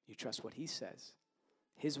judgment. You trust what he says,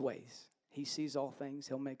 his ways. He sees all things.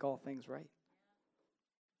 He'll make all things right.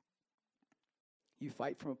 You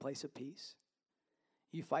fight from a place of peace.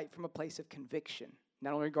 You fight from a place of conviction,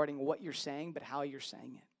 not only regarding what you're saying, but how you're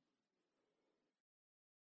saying it.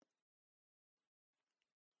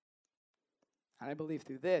 And I believe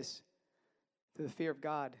through this, through the fear of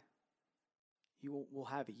God, you will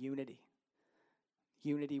have unity.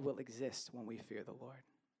 Unity will exist when we fear the Lord.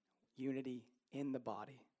 Unity in the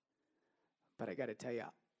body. But I got to tell you,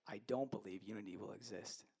 I don't believe unity will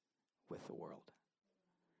exist with the world.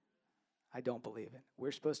 I don't believe it.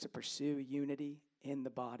 We're supposed to pursue unity in the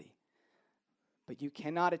body. But you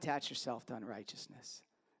cannot attach yourself to unrighteousness.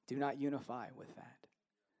 Do not unify with that.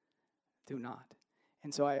 Do not.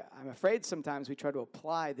 And so I'm afraid sometimes we try to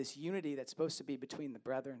apply this unity that's supposed to be between the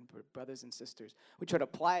brethren, brothers and sisters. We try to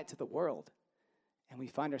apply it to the world, and we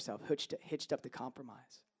find ourselves hitched up to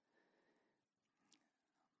compromise.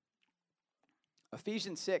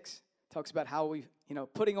 Ephesians 6 talks about how we,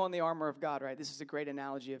 putting on the armor of God, right? This is a great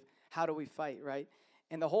analogy of how do we fight, right?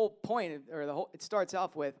 And the whole point, it starts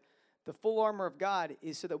off with the full armor of God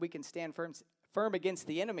is so that we can stand firm against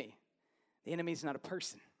the enemy. The enemy is not a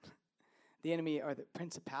person. The enemy are the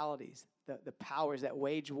principalities, the powers that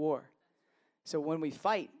wage war. So when we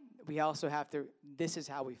fight, we also have to, this is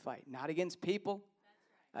how we fight. Not against people,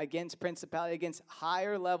 against principality, against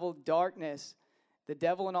higher level darkness, the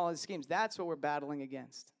devil and all his schemes. That's what we're battling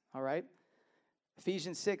against, all right?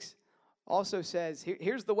 Ephesians 6 also says,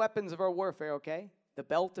 here's the weapons of our warfare, okay? The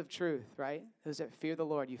belt of truth, right? Those that fear the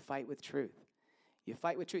Lord, you fight with truth. You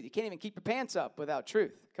fight with truth. You can't even keep your pants up without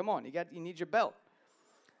truth. Come on, you need your belt.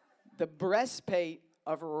 The breastplate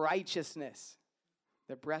of righteousness.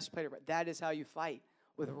 The breastplate of that is how you fight,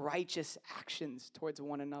 with righteous actions towards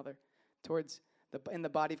one another, in the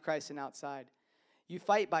body of Christ and outside. You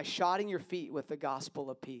fight by shodding your feet with the gospel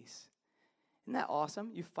of peace. Isn't that awesome?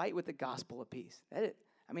 You fight with the gospel of peace.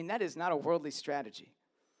 That is not a worldly strategy,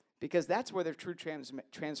 because that's where the true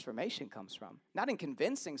transformation comes from. Not in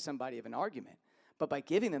convincing somebody of an argument, but by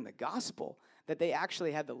giving them the gospel, that they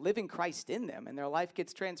actually have the living Christ in them and their life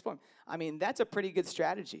gets transformed. That's a pretty good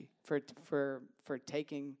strategy for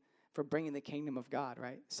bringing the kingdom of God,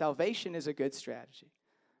 right? Salvation is a good strategy,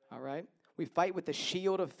 all right? We fight with the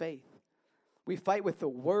shield of faith. We fight with the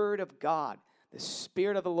word of God, the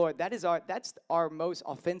Spirit of the Lord. That's our most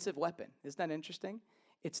offensive weapon. Isn't that interesting?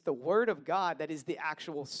 It's the word of God that is the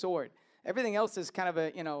actual sword. Everything else is kind of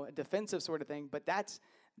a defensive sort of thing, but that's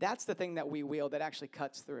the thing that we wield that actually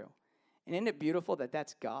cuts through. And isn't it beautiful that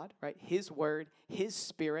that's God, right? His word, His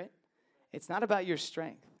Spirit. It's not about your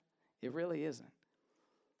strength. It really isn't.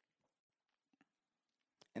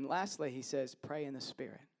 And lastly, he says, pray in the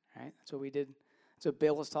Spirit, right? That's what we did. That's what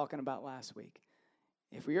Bill was talking about last week.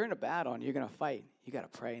 If you're in a battle and you're going to fight, you got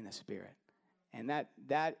to pray in the Spirit. And that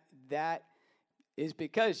is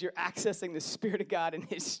because you're accessing the Spirit of God and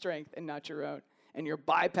His strength and not your own. And you're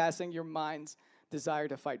bypassing your mind's desire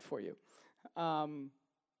to fight for you.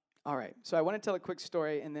 All right, so I want to tell a quick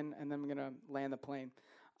story, and then I'm going to land the plane.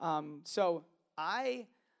 Most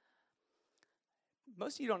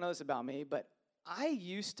of you don't know this about me, but I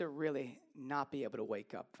used to really not be able to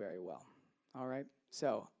wake up very well, all right?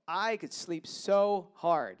 So I could sleep so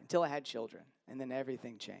hard until I had children, and then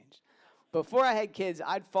everything changed. Before I had kids,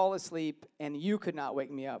 I'd fall asleep, and you could not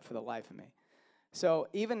wake me up for the life of me. So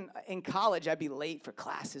even in college, I'd be late for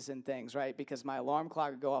classes and things, right? Because my alarm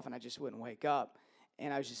clock would go off, and I just wouldn't wake up.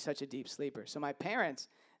 And I was just such a deep sleeper. So my parents,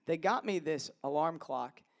 they got me this alarm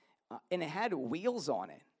clock, and it had wheels on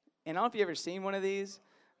it. And I don't know if you've ever seen one of these,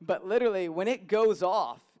 but literally when it goes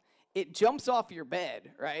off, it jumps off your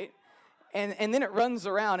bed, right? And then it runs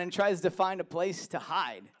around and tries to find a place to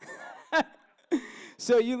hide.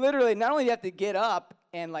 So you literally, not only do you have to get up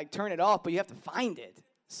and turn it off, but you have to find it.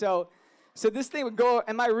 So this thing would go,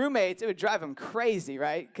 and my roommates, it would drive them crazy,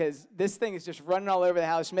 right? Because this thing is just running all over the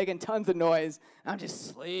house, making tons of noise. I'm just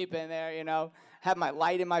sleeping there, have my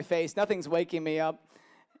light in my face. Nothing's waking me up.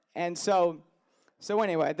 And so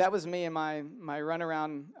anyway, that was me and my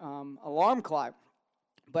runaround alarm clock.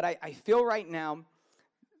 But I feel right now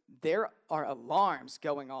there are alarms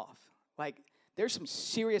going off. There's some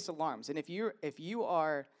serious alarms. And if you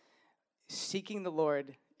are seeking the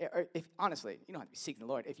Lord, or if honestly, you don't have to be seeking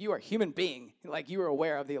the Lord. If you are a human being, you are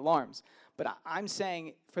aware of the alarms. But I'm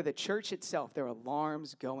saying for the church itself, there are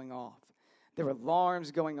alarms going off. There are alarms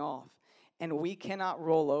going off. And we cannot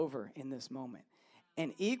roll over in this moment.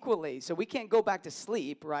 And equally, so we can't go back to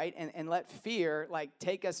sleep, right? And let fear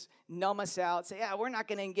take us, numb us out, say, yeah, we're not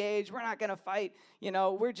going to engage, we're not going to fight,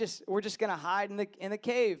 we're just going to hide in the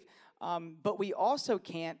cave. But we also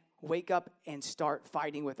can't wake up and start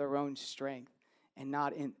fighting with our own strength. And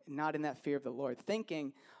not in that fear of the Lord,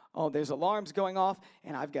 thinking, oh, there's alarms going off,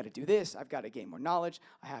 and I've got to do this. I've got to gain more knowledge.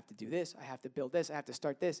 I have to do this. I have to build this. I have to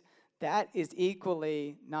start this. That is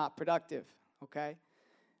equally not productive, okay?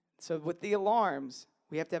 So with the alarms,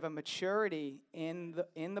 we have to have a maturity in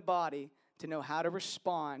the body to know how to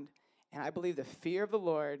respond, and I believe the fear of the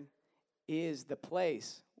Lord is the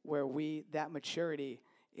place where that maturity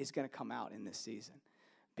is going to come out in this season,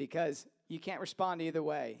 because you can't respond either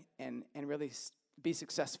way and really be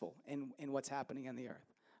successful in what's happening on the earth.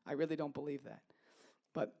 I really don't believe that.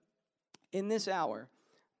 But in this hour,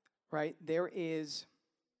 right,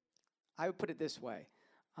 I would put it this way,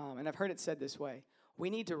 and I've heard it said this way,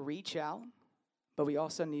 we need to reach out, but we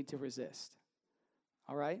also need to resist,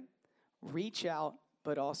 all right? Reach out,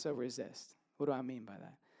 but also resist. What do I mean by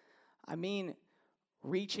that? I mean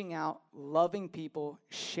reaching out, loving people,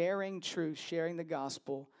 sharing truth, sharing the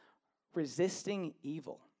gospel, resisting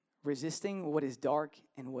evil, resisting what is dark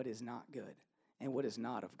and what is not good and what is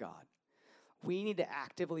not of God. We need to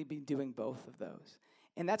actively be doing both of those.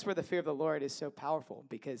 And that's where the fear of the Lord is so powerful,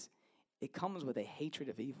 because it comes with a hatred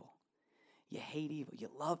of evil. You hate evil. You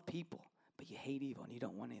love people, but you hate evil, and you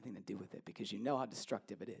don't want anything to do with it because you know how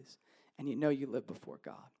destructive it is, and you know you live before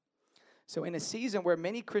God. So in a season where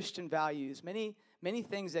many Christian values, many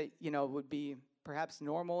things that, would be perhaps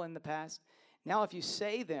normal in the past, now if you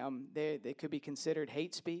say them, they could be considered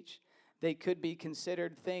hate speech. They could be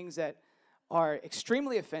considered things that are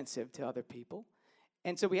extremely offensive to other people.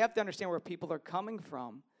 And so we have to understand where people are coming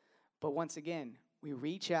from. But once again, we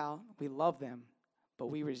reach out, we love them, but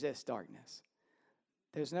we resist darkness.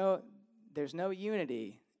 There's no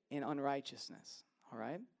unity in unrighteousness, all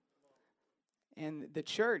right? And the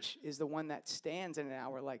church is the one that stands in an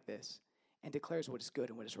hour like this and declares what is good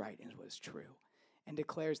and what is right and what is true, and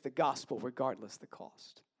declares the gospel regardless the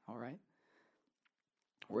cost, all right?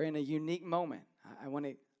 We're in a unique moment.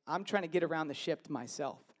 I'm trying to get around the shift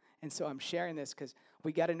myself, and so I'm sharing this because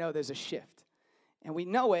we got to know there's a shift. And we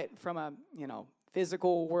know it from a,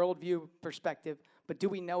 physical worldview perspective, but do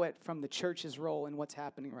we know it from the church's role in what's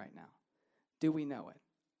happening right now? Do we know it?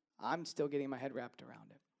 I'm still getting my head wrapped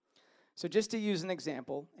around it. So just to use an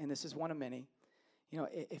example, and this is one of many,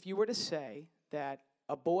 if you were to say that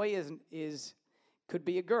a boy could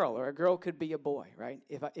be a girl or a girl could be a boy, right?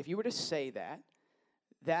 If you were to say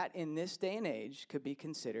that in this day and age could be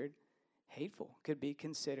considered hateful, could be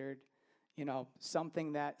considered,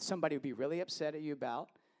 something that somebody would be really upset at you about,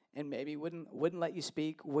 and maybe wouldn't let you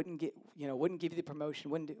speak, wouldn't give you the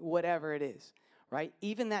promotion, whatever it is, right?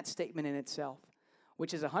 Even that statement in itself,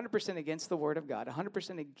 which is 100% against the Word of God,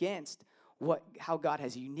 100% against how God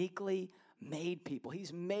has uniquely made people.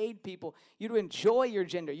 He's made people, you to enjoy your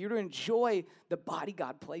gender, you to enjoy the body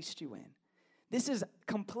God placed you in. This is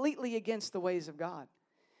completely against the ways of God.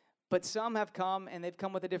 But some have come, and they've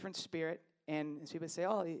come with a different spirit, and people say,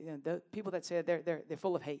 the people that say they're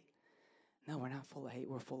full of hate. No, we're not full of hate,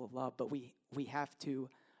 we're full of love, but we have to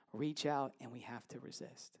reach out and we have to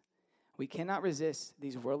resist. We cannot resist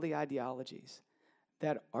these worldly ideologies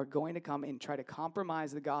that are going to come and try to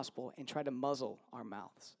compromise the gospel and try to muzzle our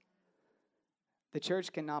mouths. The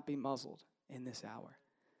church cannot be muzzled in this hour.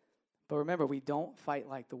 But remember, we don't fight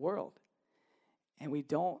like the world, and we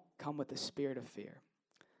don't come with the spirit of fear.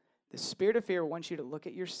 The spirit of fear wants you to look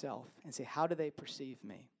at yourself and say, how do they perceive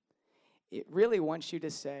me? It really wants you to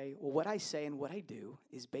say, well, what I say and what I do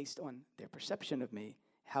is based on their perception of me,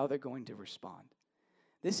 how they're going to respond.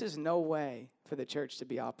 This is no way for the church to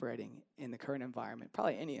be operating in the current environment,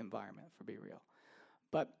 probably any environment, for be real.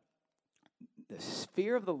 But the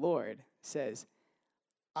fear of the Lord says,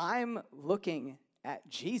 I'm looking at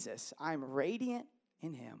Jesus. I'm radiant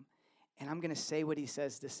in him, and I'm going to say what he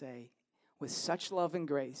says to say with such love and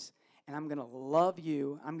grace, and I'm going to love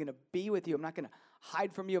you. I'm going to be with you. I'm not going to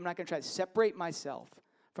hide from you. I'm not going to try to separate myself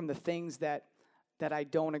from the things that I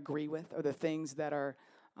don't agree with, or the things that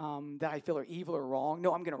I feel are evil or wrong.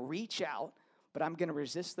 No, I'm going to reach out, but I'm going to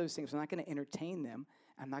resist those things. I'm not going to entertain them.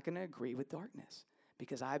 I'm not going to agree with darkness,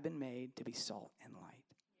 because I've been made to be salt and light.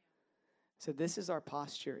 So this is our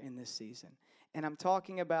posture in this season. And I'm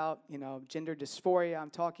talking about, gender dysphoria. I'm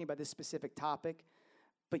talking about this specific topic.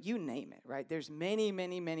 But you name it, right? There's many,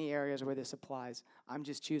 many, many areas where this applies. I'm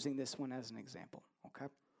just choosing this one as an example, okay?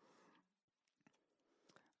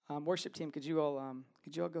 Worship team, could you all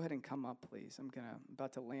go ahead and come up, please? I'm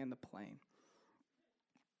about to land the plane.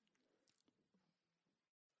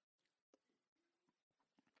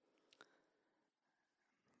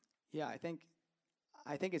 Yeah, I think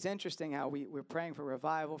it's interesting how we're praying for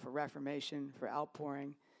revival, for reformation, for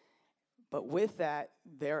outpouring. But with that,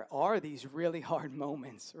 there are these really hard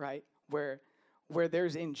moments, right, where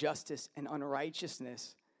there's injustice and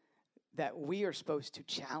unrighteousness that we are supposed to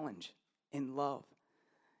challenge in love.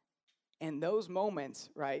 And those moments,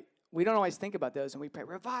 right, we don't always think about those, and we pray,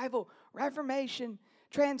 revival, reformation,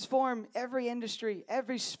 transform every industry,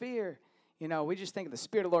 every sphere. We just think of the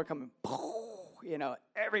Spirit of the Lord coming,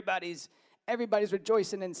 everybody's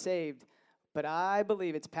rejoicing and saved. But I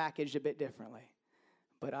believe it's packaged a bit differently.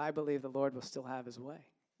 But I believe the Lord will still have his way.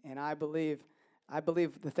 And I believe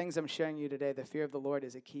the things I'm sharing you today, the fear of the Lord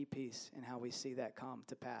is a key piece in how we see that come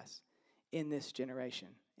to pass in this generation,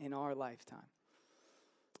 in our lifetime.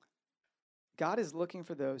 God is looking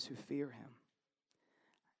for those who fear him.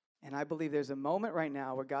 And I believe there's a moment right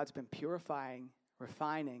now where God's been purifying,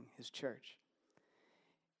 refining his church.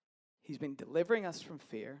 He's been delivering us from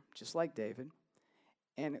fear, just like David,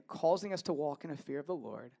 and causing us to walk in a fear of the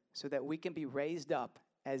Lord so that we can be raised up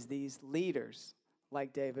as these leaders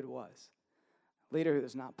like David was. A leader who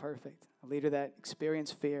is not perfect, a leader that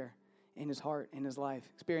experienced fear in his heart, in his life,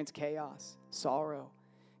 experienced chaos, sorrow,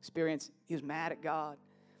 he was mad at God.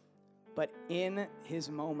 But in his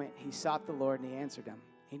moment, he sought the Lord and he answered him.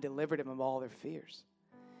 He delivered him of all their fears.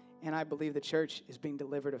 And I believe the church is being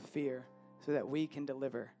delivered of fear so that we can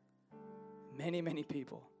deliver many, many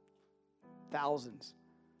people, thousands,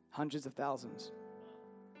 hundreds of thousands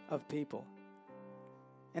of people.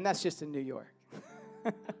 And that's just in New York.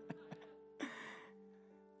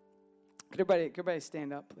 Could everybody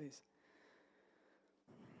stand up, please?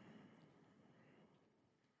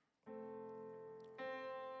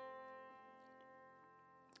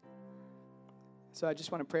 So I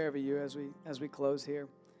just want to pray over you as we close here.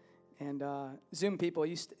 And Zoom people,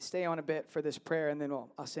 you stay on a bit for this prayer, and then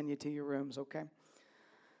I'll send you to your rooms, okay?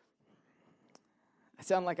 I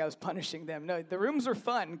sound like I was punishing them. No, the rooms are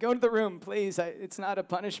fun. Go to the room, please. It's not a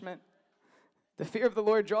punishment. The fear of the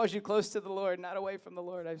Lord draws you close to the Lord, not away from the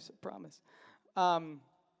Lord, I promise.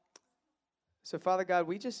 So, Father God,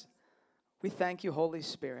 we thank you, Holy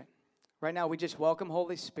Spirit. Right now, we just welcome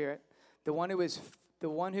Holy Spirit, the one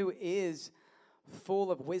who is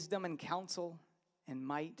full of wisdom and counsel and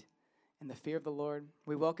might and the fear of the Lord.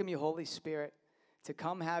 We welcome you, Holy Spirit, to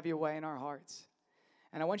come have your way in our hearts.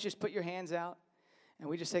 And I want you to just put your hands out, and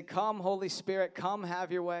we just say, come, Holy Spirit, come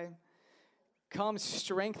have your way. Come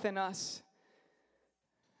strengthen us.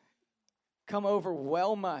 Come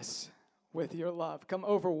overwhelm us with your love. Come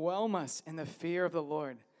overwhelm us in the fear of the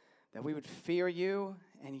Lord, that we would fear you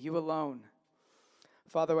and you alone.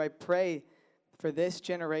 Father, I pray for this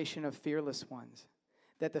generation of fearless ones,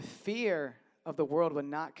 that the fear of the world would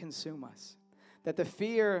not consume us, that the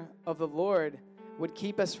fear of the Lord would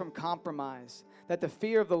keep us from compromise, that the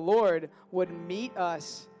fear of the Lord would meet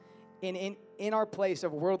us in our place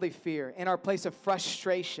of worldly fear, in our place of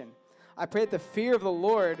frustration. I pray that the fear of the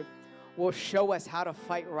Lord will show us how to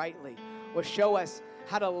fight rightly, will show us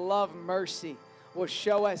how to love mercy, will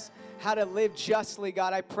show us how to live justly,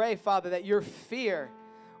 God. I pray, Father, that your fear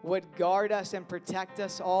would guard us and protect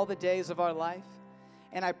us all the days of our life.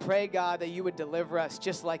 And I pray, God, that you would deliver us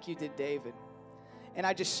just like you did David. And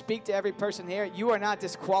I just speak to every person here. You are not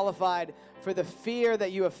disqualified for the fear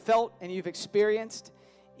that you have felt and you've experienced,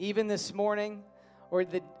 even this morning or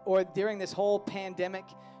during this whole pandemic.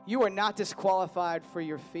 You are not disqualified for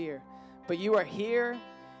your fear. But you are here.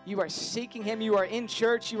 You are seeking him. You are in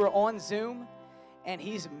church. You are on Zoom. And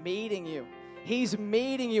he's meeting you. He's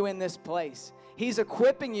meeting you in this place. He's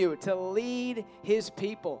equipping you to lead his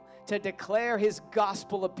people, to declare his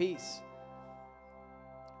gospel of peace,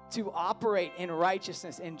 to operate in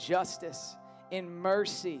righteousness, in justice, in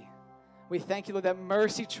mercy. We thank you, Lord, that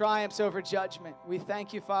mercy triumphs over judgment. We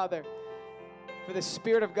thank you, Father, for the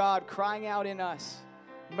Spirit of God crying out in us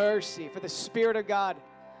mercy, for the Spirit of God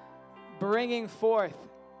bringing forth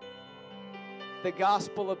the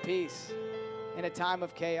gospel of peace in a time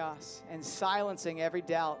of chaos and silencing every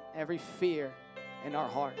doubt, every fear in our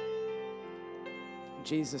heart. In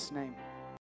Jesus' name.